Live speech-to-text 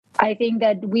I think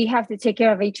that we have to take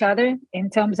care of each other in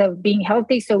terms of being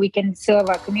healthy so we can serve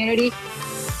our community.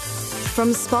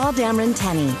 From Spa Dameron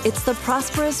Tenney, it's the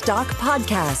Prosperous Doc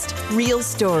Podcast. Real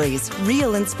stories,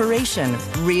 real inspiration,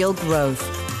 real growth.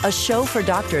 A show for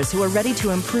doctors who are ready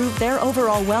to improve their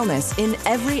overall wellness in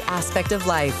every aspect of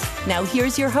life. Now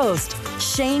here's your host,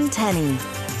 Shane Tenney.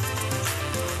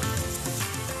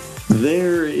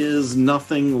 There is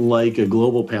nothing like a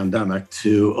global pandemic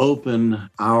to open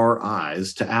our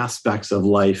eyes to aspects of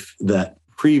life that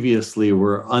previously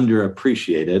were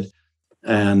underappreciated.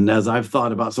 And as I've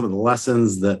thought about some of the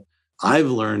lessons that I've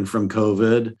learned from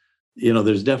COVID,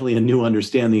 there's definitely a new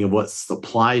understanding of what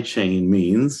supply chain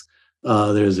means.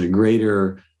 There's a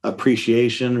greater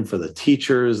appreciation for the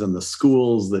teachers and the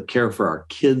schools that care for our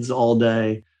kids all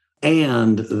day.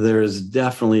 And there's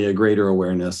definitely a greater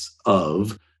awareness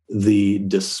of the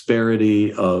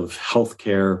disparity of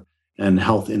healthcare and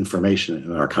health information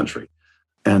in our country.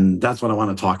 And that's what I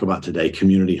want to talk about today,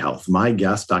 community health. My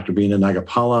guest, Dr. Beena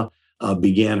Nagappala,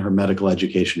 began her medical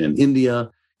education in India,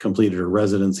 completed her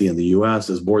residency in the US,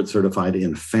 is board certified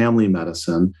in family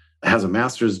medicine, has a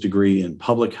master's degree in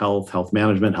public health, health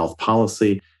management, health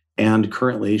policy, and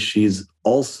currently she's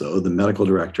also the medical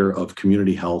director of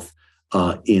community health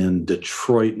in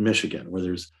Detroit, Michigan, where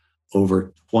there's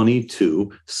over 22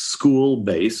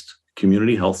 school-based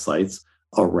community health sites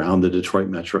around the Detroit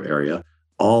metro area,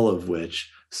 all of which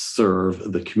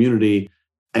serve the community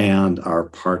and are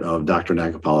part of Dr.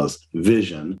 Nagappala's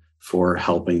vision for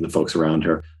helping the folks around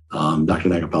her. Dr.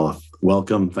 Nagappala,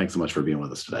 welcome. Thanks so much for being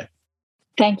with us today.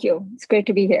 Thank you. It's great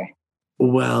to be here.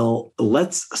 Well,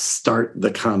 let's start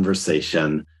the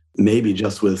conversation maybe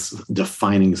just with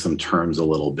defining some terms a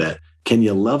little bit. Can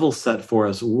you level set for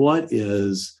us? What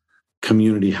is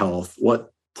community health?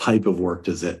 What type of work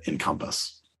does it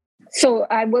encompass? So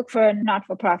I work for a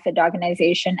not-for-profit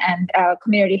organization, and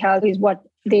community health is what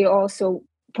they also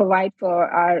provide for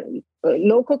our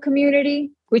local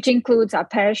community, which includes our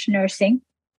parish nursing,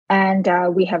 and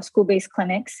we have school-based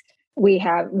clinics. We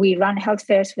run health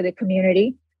fairs for the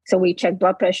community, so we check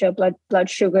blood pressure, blood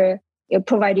sugar,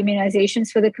 provide immunizations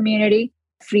for the community,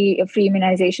 free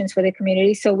immunizations for the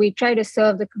community. So we try to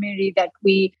serve the community that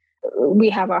we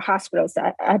have our hospitals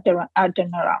at and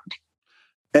around.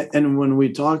 And when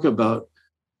we talk about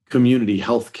community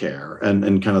health care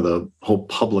and kind of the whole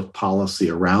public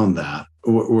policy around that,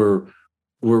 we're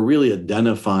really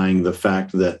identifying the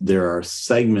fact that there are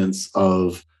segments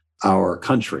of our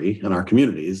country and our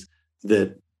communities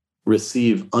that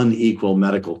receive unequal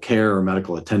medical care or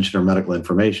medical attention or medical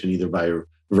information, either by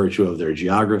virtue of their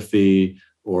geography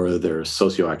or their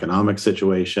socioeconomic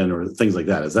situation or things like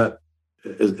that. Is that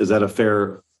a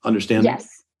fair understanding?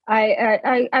 Yes,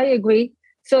 I agree.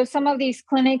 So some of these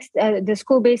clinics, the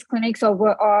school-based clinics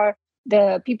are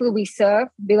the people we serve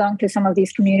belong to some of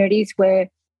these communities where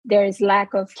there is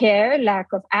lack of care, lack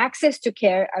of access to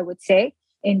care, I would say,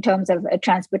 in terms of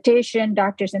transportation,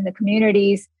 doctors in the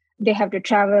communities. They have to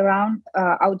travel around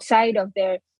outside of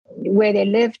where they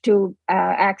live to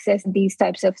access these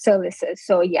types of services.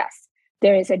 So yes,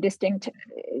 there is a distinct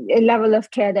level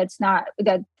of care that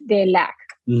they lack.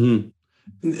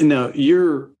 Mm-hmm. Now,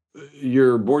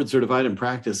 you're board certified in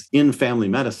practice in family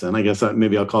medicine. I guess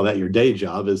maybe I'll call that your day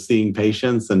job, is seeing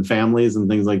patients and families and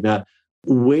things like that.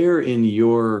 Where in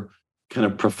your kind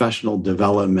of professional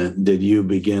development did you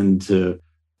begin to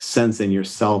sense in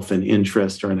yourself an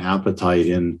interest or an appetite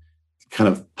in kind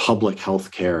of public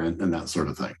health care and that sort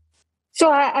of thing?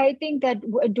 So I think that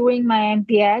doing my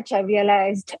MPH, I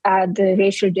realized the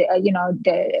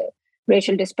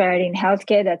racial disparity in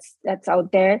healthcare that's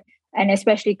out there, and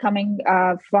especially coming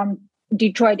from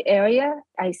Detroit area,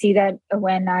 I see that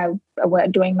when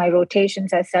doing my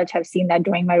rotations as such, have seen that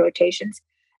during my rotations,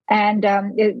 and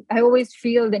I always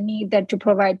feel the need to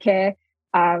provide care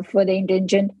for the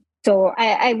indigent. So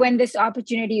when this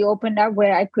opportunity opened up,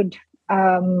 where I could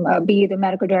be the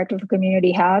medical director for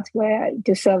community health,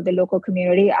 to serve the local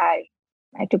community, I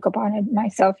took upon it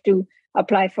myself to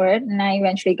apply for it, and I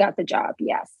eventually got the job.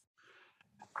 Yes.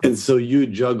 And so you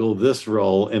juggle this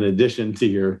role in addition to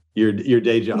your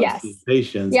day job. Yes.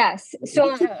 Patients. Yes.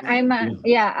 So I'm a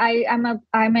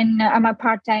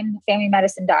part-time family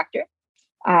medicine doctor.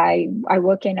 I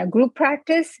work in a group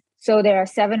practice. So there are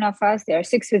 7 of us. There are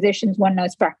 6 physicians, 1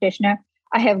 nurse practitioner.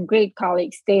 I have great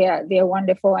colleagues. They are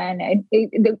wonderful. And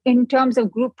in terms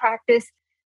of group practice,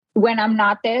 when I'm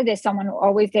not there, there's someone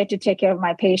always there to take care of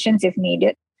my patients if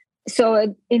needed.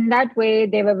 So in that way,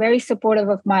 they were very supportive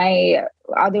of my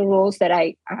other roles that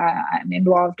I'm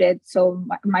involved in. So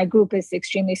my group is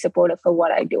extremely supportive of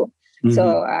what I do. Mm-hmm.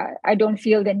 So I don't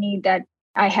feel the need that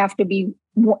I have to be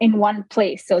in one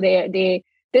place. So they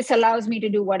this allows me to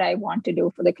do what I want to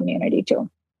do for the community too.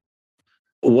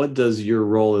 What does your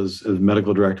role as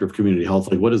medical director of community health,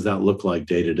 like, what does that look like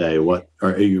day to day? What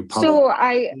are you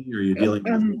are you dealing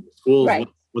with schools? Right.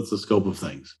 What's the scope of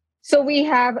things? So we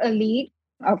have a lead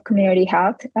of community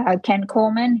health, Ken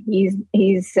Coleman. He's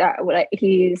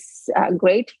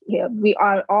great. We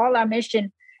are all our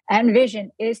mission and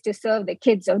vision is to serve the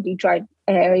kids of Detroit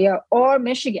area or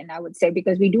Michigan, I would say,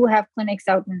 because we do have clinics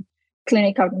out in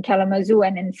Kalamazoo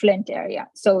and in Flint area.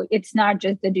 So it's not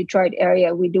just the Detroit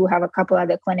area. We do have a couple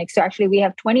other clinics. So actually we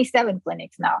have 27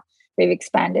 clinics now. We've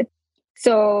expanded.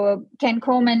 So Ken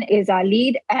Coleman is our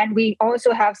lead. And we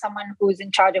also have someone who's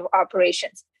in charge of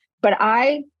operations. But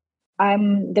I'm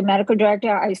the medical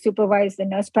director. I supervise the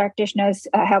nurse practitioners,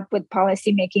 help with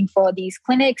policy making for these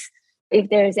clinics. If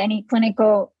there's any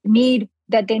clinical need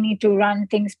that they need to run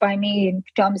things by me in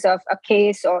terms of a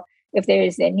case, or if there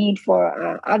is a need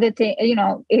for other things,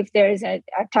 if there is a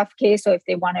tough case, or if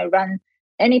they want to run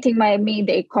anything by me,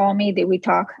 they call me, we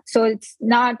talk. So it's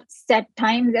not set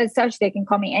times as such. They can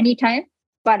call me anytime,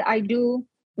 but I do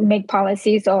make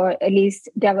policies or at least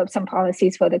develop some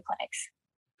policies for the clinics.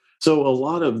 So a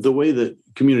lot of the way that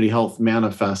community health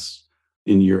manifests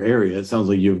in your area, it sounds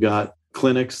like you've got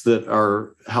clinics that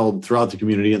are held throughout the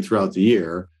community and throughout the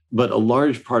year, but a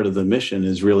large part of the mission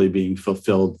is really being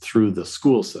fulfilled through the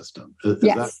school system. Is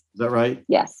that right?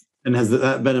 Yes. And has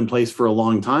that been in place for a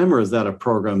long time, or is that a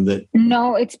program that...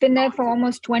 No, it's been there for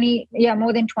almost more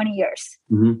than 20 years.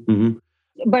 Mm-hmm,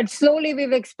 mm-hmm. But slowly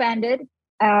we've expanded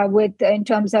in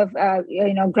terms of,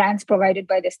 grants provided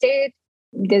by the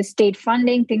state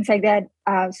funding, things like that.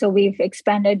 So we've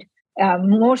expanded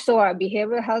more so our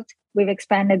behavioral health. We've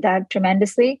expanded that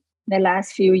tremendously in the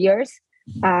last few years.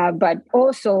 But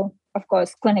also, of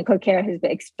course, clinical care has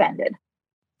been expanded.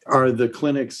 Are the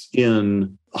clinics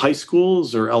in high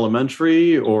schools or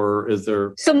elementary, or is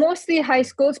there... So mostly high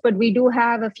schools, but we do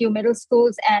have a few middle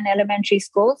schools and elementary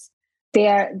schools.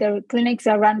 The clinics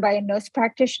are run by a nurse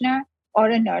practitioner or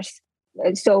a nurse.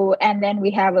 And then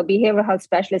we have a behavioral health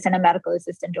specialist and a medical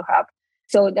assistant to help.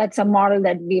 So that's a model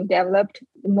that we've developed.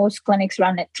 Most clinics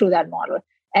run it through that model.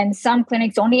 And some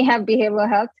clinics only have behavioral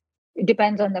health. It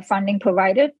depends on the funding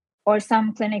provided, or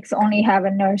some clinics only have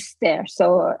a nurse there.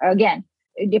 So again,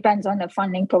 it depends on the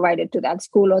funding provided to that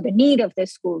school, or the need of the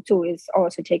school too is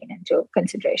also taken into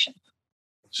consideration.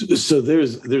 So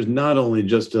there's not only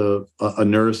just a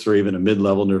nurse or even a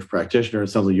mid-level nurse practitioner. It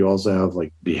sounds like you also have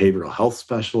like behavioral health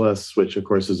specialists, which of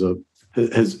course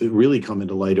has really come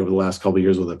into light over the last couple of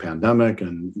years with the pandemic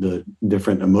and the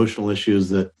different emotional issues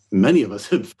that many of us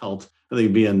have felt. I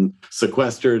think being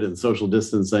sequestered and social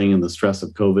distancing and the stress of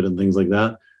COVID and things like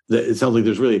that. It sounds like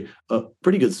there's really a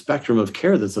pretty good spectrum of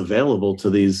care that's available to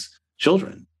these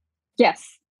children.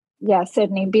 Yes,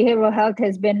 certainly. Behavioral health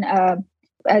has been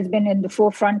in the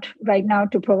forefront right now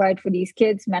to provide for these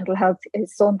kids. Mental health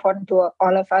is so important to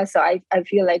all of us. So I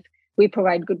feel like we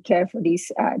provide good care for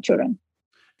these children.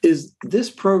 Is this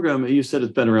program, you said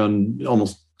it's been around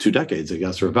almost 2 decades, I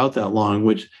guess, or about that long,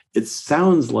 which it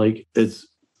sounds like it's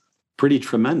pretty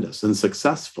tremendous and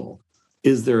successful.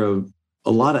 Is there a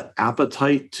lot of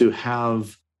appetite to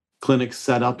have clinics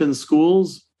set up in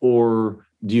schools, or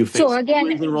do you face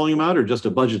rolling them out, or just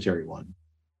a budgetary one?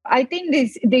 I think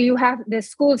the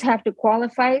schools have to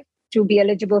qualify to be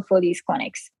eligible for these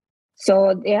clinics.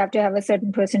 So they have to have a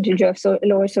certain percentage of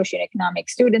lower socioeconomic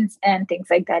students and things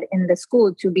like that in the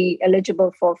school to be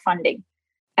eligible for funding.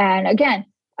 And again,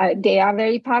 they are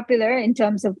very popular in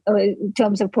terms of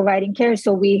providing care.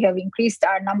 So we have increased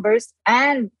our numbers,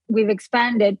 and we've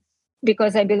expanded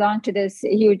because I belong to this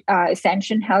huge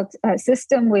Ascension Health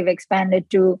system. We've expanded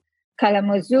to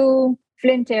Kalamazoo,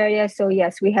 Flint area. So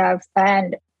yes, we have,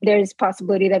 and there is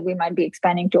possibility that we might be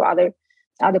expanding to other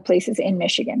places in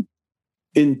Michigan.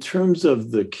 In terms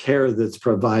of the care that's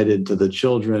provided to the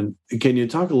children, can you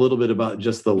talk a little bit about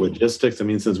just the logistics? I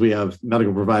mean, since we have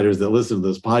medical providers that listen to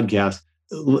this podcast,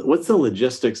 what's the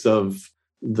logistics of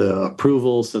the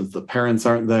approval since the parents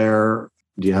aren't there?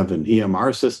 Do you have an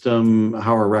EMR system?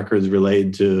 How are records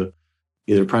relayed to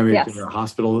either primary care or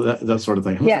hospital, that sort of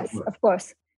thing? Yes, of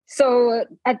course. So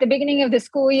at the beginning of the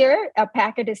school year, a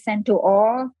packet is sent to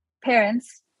all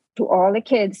parents, to all the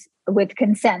kids with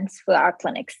consents for our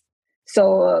clinics.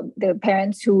 So the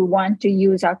parents who want to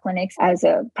use our clinics as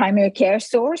a primary care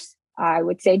source, I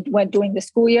would say when during the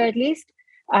school year at least,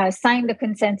 sign the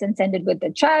consents and send it with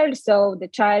the child. So the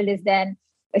child is then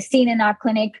seen in our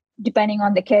clinic, depending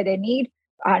on the care they need.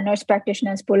 Our nurse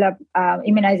practitioners pull up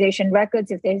immunization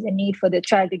records. If there's a need for the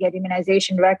child to get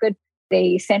immunization record,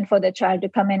 they send for the child to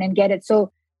come in and get it.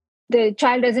 So the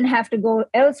child doesn't have to go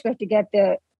elsewhere to get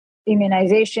the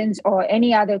immunizations or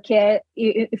any other care.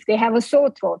 If they have a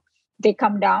sore throat, they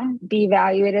come down, be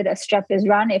evaluated. A strep is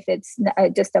run. If it's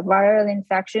just a viral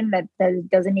infection that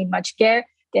doesn't need much care,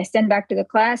 they're sent back to the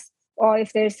class. Or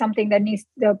if there's something that needs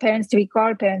the parents to be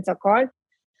called, parents are called.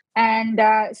 And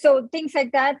so things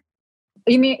like that,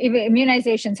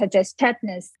 immunizations such as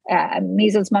tetanus,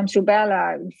 measles, mumps,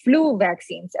 rubella, flu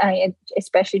vaccines,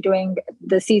 especially during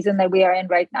the season that we are in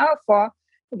right now,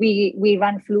 we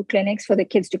run flu clinics for the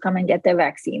kids to come and get their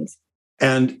vaccines.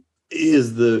 And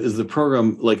is the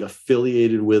program like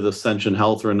affiliated with Ascension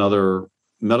Health or another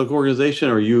medical organization,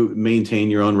 or you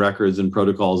maintain your own records and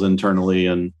protocols internally?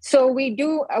 And so we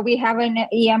have an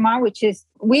EMR,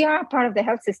 we are part of the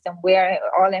health system. We are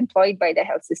all employed by the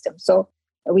health system. So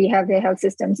we have the health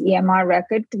system's EMR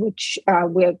record, which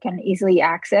we can easily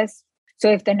access.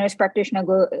 So if the nurse practitioner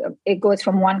it goes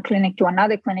from one clinic to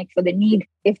another clinic for the need.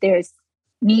 If there's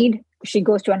need, she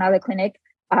goes to another clinic.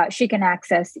 She can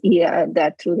access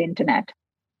that through the internet.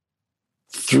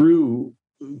 Through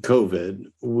COVID,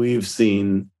 we've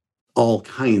seen all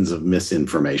kinds of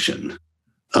misinformation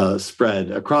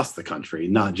spread across the country,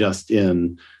 not just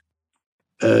in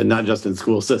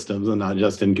school systems and not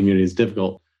just in communities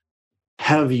difficult.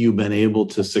 Have you been able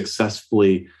to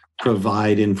successfully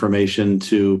provide information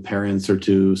to parents or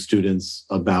to students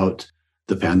about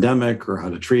the pandemic or how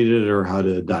to treat it or how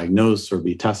to diagnose or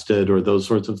be tested or those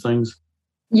sorts of things?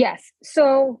 Yes.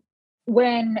 So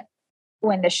when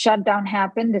the shutdown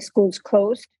happened, the schools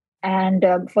closed. And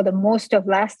for the most of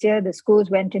last year, the schools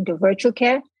went into virtual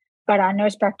care, but our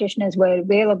nurse practitioners were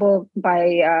available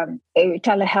by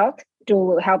telehealth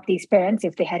to help these parents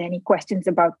if they had any questions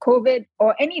about COVID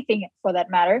or anything for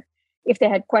that matter, if they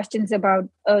had questions about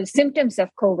symptoms of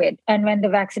COVID. And when the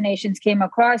vaccinations came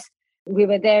across, we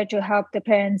were there to help the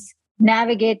parents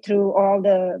navigate through all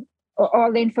the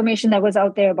information that was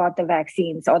out there about the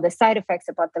vaccines or the side effects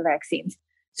about the vaccines.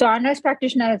 So our nurse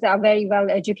practitioners are very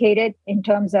well educated in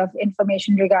terms of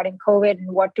information regarding COVID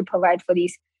and what to provide for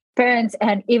these parents.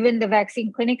 And even the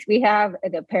vaccine clinics we have,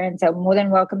 the parents are more than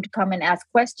welcome to come and ask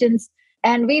questions.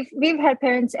 And we've had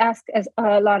parents ask us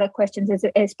a lot of questions,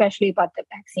 especially about the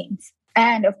vaccines.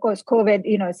 And of course,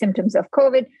 COVID, symptoms of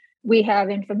COVID. We have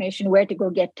information where to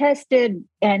go get tested,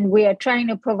 and we are trying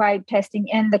to provide testing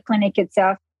in the clinic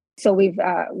itself. So we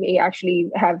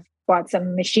actually have bought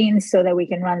some machines so that we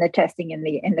can run the testing in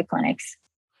the clinics.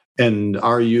 And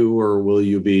are you or will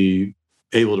you be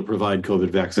able to provide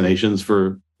COVID vaccinations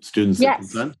for students that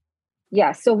consent?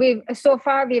 Yes. So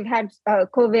far we've had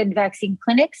COVID vaccine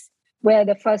clinics where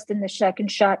the first and the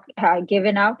second shot are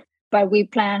given out, but we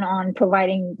plan on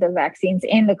providing the vaccines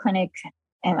in the clinic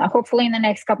and hopefully in the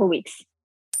next couple of weeks.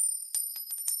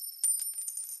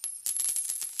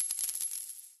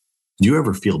 Do you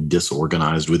ever feel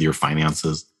disorganized with your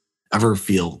finances? Ever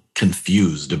feel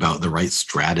confused about the right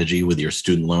strategy with your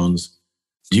student loans?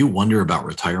 Do you wonder about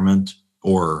retirement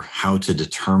or how to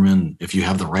determine if you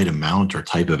have the right amount or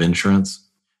type of insurance?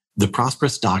 The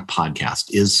Prosperous Doc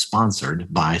podcast is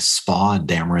sponsored by Spa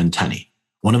Dameron Tenney,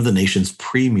 one of the nation's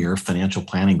premier financial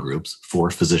planning groups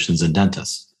for physicians and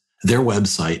dentists. Their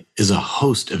website is a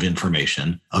host of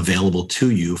information available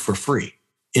to you for free.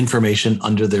 Information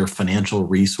under their financial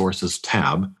resources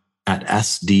tab at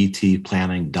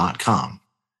sdtplanning.com.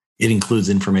 It includes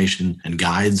information and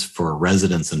guides for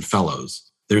residents and fellows.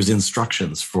 There's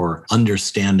instructions for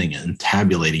understanding and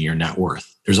tabulating your net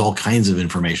worth. There's all kinds of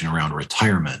information around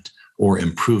retirement or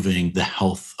improving the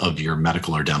health of your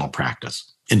medical or dental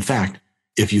practice. In fact,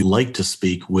 if you like to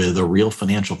speak with a real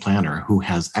financial planner who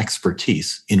has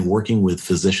expertise in working with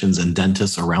physicians and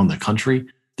dentists around the country,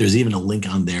 there's even a link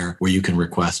on there where you can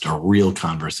request a real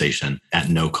conversation at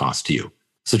no cost to you.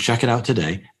 So check it out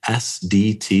today,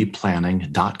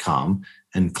 sdtplanning.com,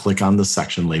 and click on the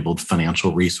section labeled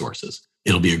Financial Resources.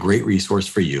 It'll be a great resource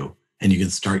for you, and you can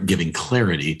start giving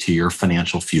clarity to your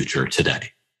financial future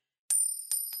today.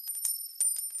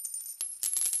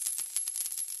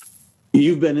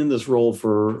 You've been in this role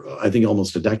for, I think,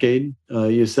 almost a decade,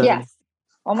 you said? Yes,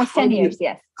 almost 10 years,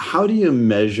 yes. How do you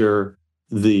measure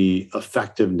the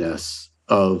effectiveness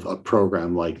of a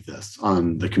program like this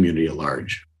on the community at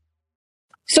large?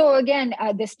 So again,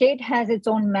 the state has its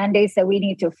own mandates that we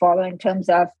need to follow in terms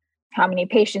of how many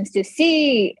patients to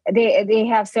see. They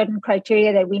have certain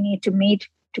criteria that we need to meet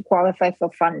to qualify for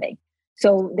funding.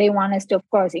 So they want us to, of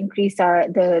course, increase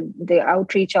the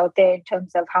outreach out there in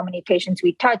terms of how many patients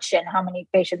we touch and how many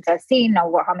patients are seen,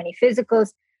 or how many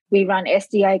physicals. We run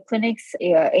SDI clinics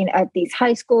at these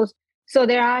high schools. So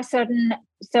there are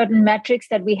certain metrics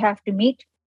that we have to meet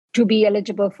to be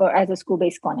eligible for as a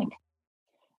school-based clinic.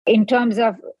 In terms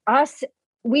of us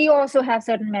we also have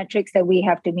certain metrics that we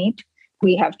have to meet.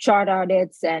 We have chart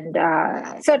audits and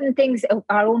certain things,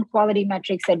 our own quality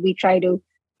metrics that we try to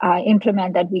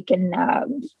implement that we can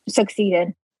succeed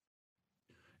in.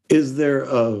 Is there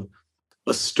a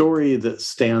story that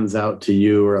stands out to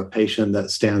you, or a patient that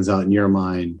stands out in your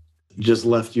mind, just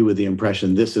left you with the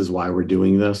impression this is why we're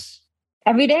doing this?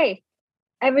 Every day,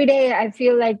 I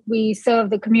feel like we serve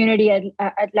the community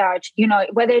at large,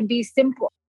 whether it be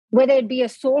simple, whether it be a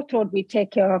sore throat we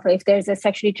take care of, if there's a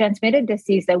sexually transmitted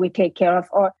disease that we take care of,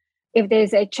 or if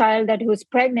there's a child who's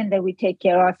pregnant that we take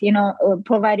care of,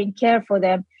 providing care for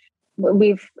them.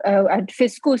 We've at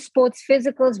school sports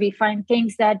physicals, we find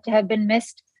things that have been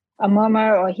missed, a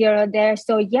murmur or here or there.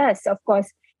 So yes, of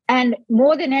course. And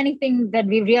more than anything that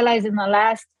we realized in the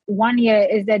last 1 year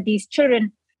is that these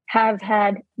children have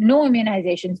had no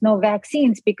immunizations, no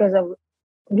vaccines because of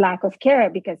lack of care,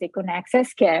 because they couldn't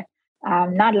access care.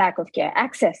 Not lack of care,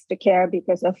 access to care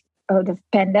because of the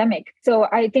pandemic. So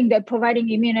I think that providing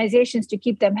immunizations to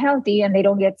keep them healthy and they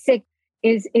don't get sick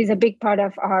is a big part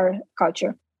of our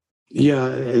culture.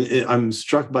 Yeah, I'm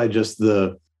struck by just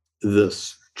the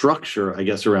structure, I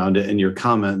guess, around it, and your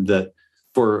comment that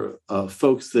for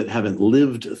folks that haven't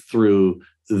lived through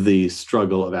the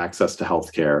struggle of access to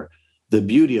healthcare, the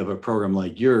beauty of a program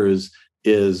like yours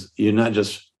is you're not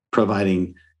just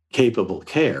providing capable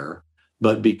care,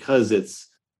 but because it's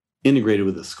integrated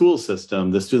with the school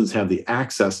system, the students have the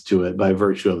access to it by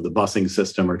virtue of the busing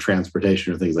system or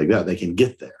transportation or things like that. They can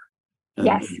get there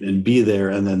and be there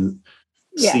and then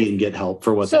see and get help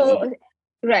for what they need.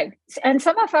 Right. And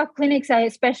some of our clinics,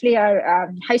 especially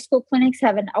our high school clinics,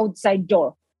 have an outside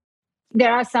door.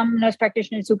 There are some nurse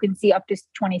practitioners who can see up to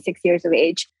 26 years of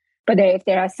age. But if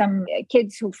there are some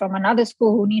kids who from another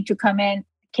school who need to come in,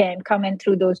 can come in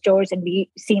through those doors and be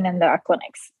seen in our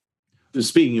clinics.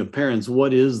 Speaking of parents,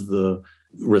 what is the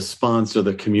response or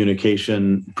the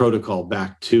communication protocol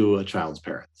back to a child's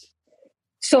parents?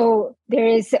 So there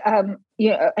is an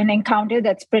encounter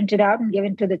that's printed out and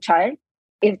given to the child.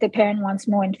 If the parent wants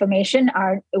more information,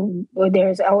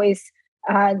 there's always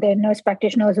the nurse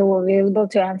practitioners who are available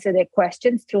to answer their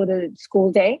questions through the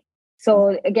school day.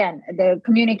 So again, the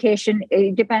communication,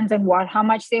 it depends on how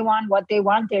much they want, what they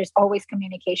want. There's always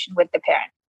communication with the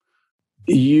parent.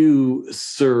 You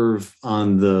serve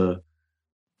on the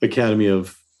Academy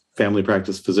of Family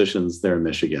Practice Physicians there in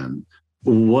Michigan.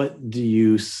 What do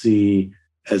you see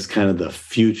as kind of the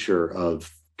future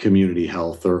of community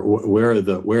health, or where are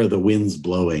the winds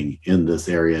blowing in this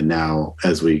area now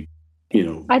as we,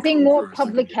 I think more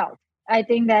public health. I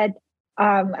think that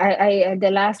I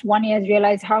the last 1 year has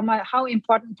realized how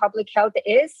important public health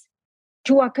is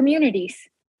to our communities.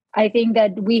 I think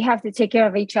that we have to take care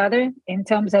of each other in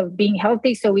terms of being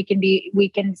healthy so we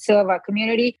can serve our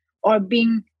community, or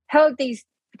being healthy,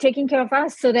 taking care of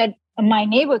us so that my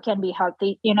neighbor can be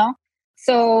healthy,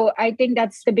 So I think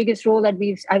that's the biggest role that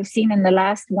I've seen in the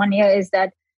last 1 year, is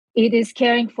that it is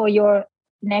caring for your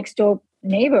next door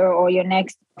neighbor or your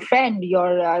next friend,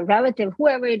 your relative,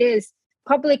 whoever it is.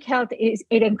 Public health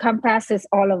it encompasses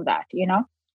all of that,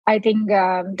 I think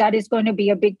that is going to be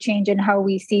a big change in how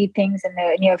we see things in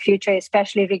the near future,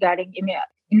 especially regarding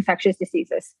infectious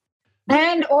diseases.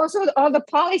 And also all the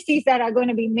policies that are going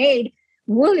to be made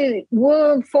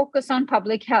will focus on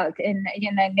public health in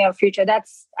the near future.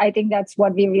 I think that's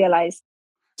what we realize.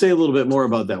 Say a little bit more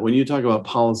about that. When you talk about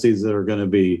policies that are going to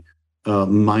be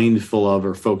mindful of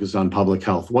or focused on public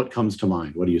health, what comes to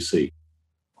mind? What do you see?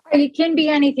 It can be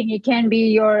anything. It can be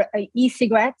your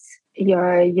e-cigarettes,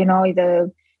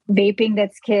 the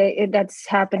vaping that's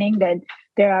happening. That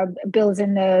there are bills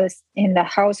in the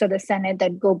House or the Senate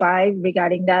that go by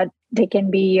regarding that. They can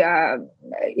be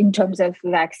in terms of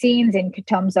vaccines, in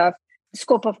terms of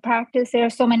scope of practice. There are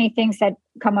so many things that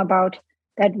come about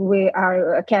that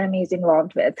our academy is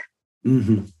involved with.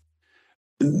 Mm-hmm.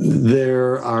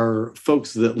 There are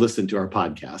folks that listen to our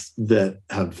podcast that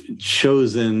have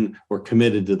chosen or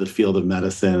committed to the field of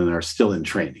medicine and are still in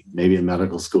training, maybe in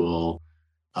medical school,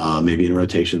 maybe in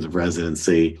rotations of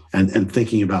residency, and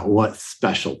thinking about what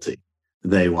specialty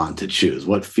they want to choose,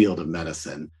 what field of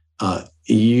medicine.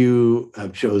 You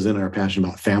have chosen or are passionate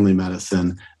about family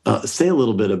medicine. Say a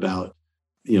little bit about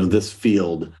this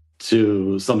field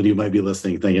to somebody who might be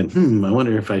listening thinking, I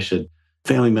wonder if I should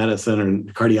family medicine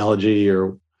or cardiology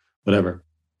or whatever.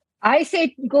 I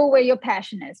say go where your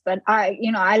passion is, but I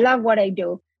love what I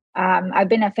do. I've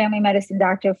been a family medicine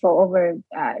doctor for over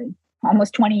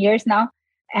almost 20 years now.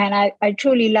 And I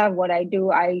truly love what I do.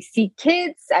 I see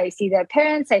kids, I see their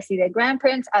parents, I see their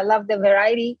grandparents. I love the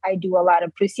variety. I do a lot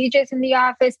of procedures in the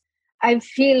office. I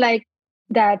feel like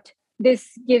that this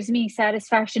gives me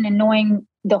satisfaction in knowing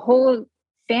the whole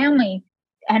family,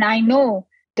 and I know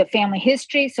the family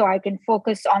history, so I can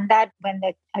focus on that when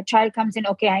a child comes in.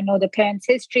 Okay, I know the parents'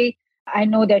 history. I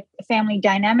know that family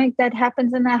dynamic that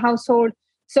happens in the household,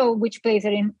 so which plays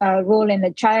a role in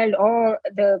the child or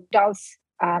the adult's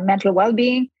mental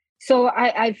well-being. So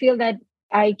I feel that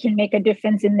I can make a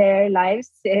difference in their lives,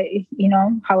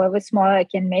 however small I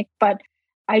can make. But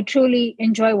I truly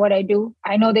enjoy what I do.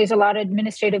 I know there's a lot of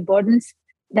administrative burdens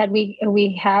that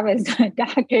we have as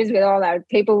doctors with all our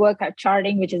paperwork, our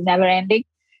charting, which is never ending.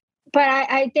 But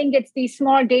I think it's these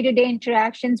small day-to-day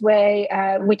interactions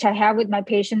which I have with my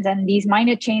patients, and these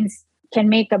minor changes can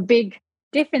make a big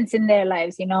difference in their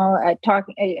lives,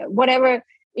 whatever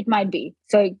it might be.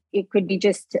 So it could be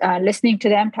just listening to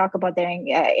them talk about their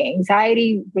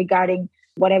anxiety regarding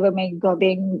whatever may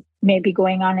be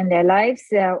going on in their lives,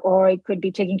 or it could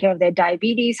be taking care of their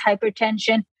diabetes,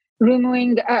 hypertension,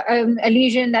 removing a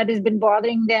lesion that has been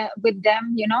bothering them with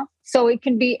them, So it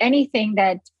can be anything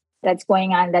that's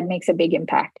going on that makes a big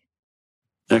impact.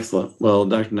 Excellent. Well,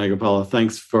 Dr. Nagappala,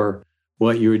 thanks for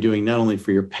what you are doing, not only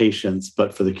for your patients,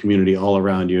 but for the community all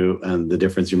around you and the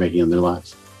difference you're making in their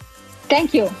lives.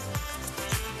 Thank you.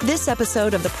 This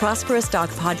episode of the Prosperous Doc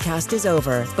podcast is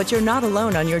over, but you're not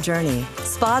alone on your journey.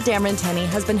 Spa Damranteni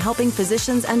has been helping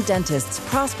physicians and dentists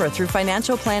prosper through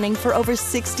financial planning for over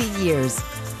 60 years.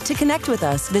 To connect with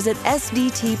us, visit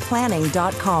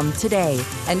sdtplanning.com today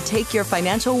and take your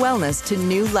financial wellness to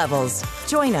new levels.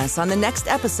 Join us on the next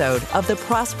episode of the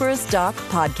Prosperous Doc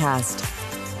podcast.